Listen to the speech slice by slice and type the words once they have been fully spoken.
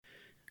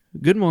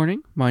Good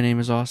morning. My name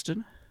is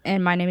Austin.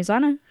 And my name is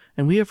Anna.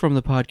 And we are from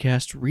the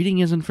podcast Reading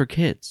Isn't for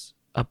Kids,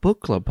 a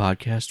book club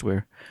podcast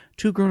where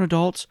two grown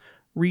adults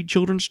read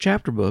children's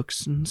chapter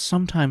books and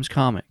sometimes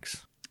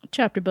comics.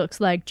 Chapter books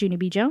like Junie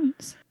B.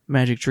 Jones,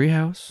 Magic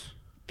Treehouse,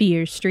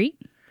 Fear Street,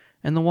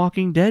 and The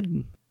Walking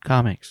Dead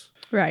comics.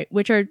 right,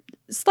 which are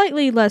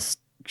slightly less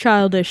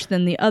childish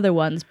than the other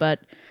ones, but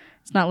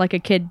it's not like a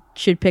kid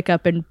should pick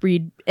up and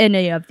read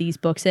any of these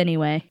books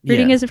anyway.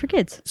 Reading Yeah. isn't for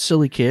kids.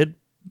 Silly kid,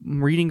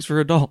 readings for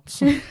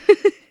adults.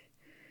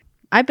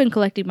 I've been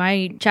collecting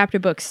my chapter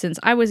books since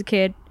I was a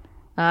kid.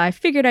 I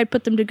figured I'd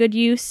put them to good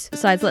use,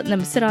 besides letting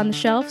them sit on the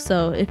shelf,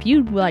 so if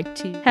you'd like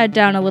to head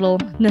down a little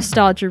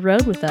nostalgia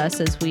road with us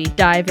as we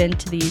dive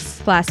into these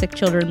classic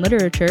children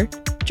literature,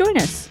 join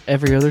us.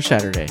 Every other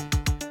Saturday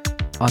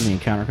on the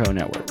Encounter Co.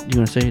 Network. Do you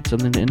want to say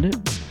something to end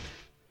it?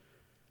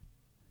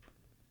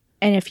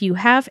 And if you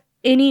have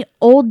any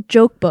old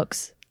joke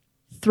books,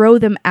 throw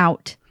them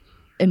out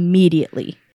immediately.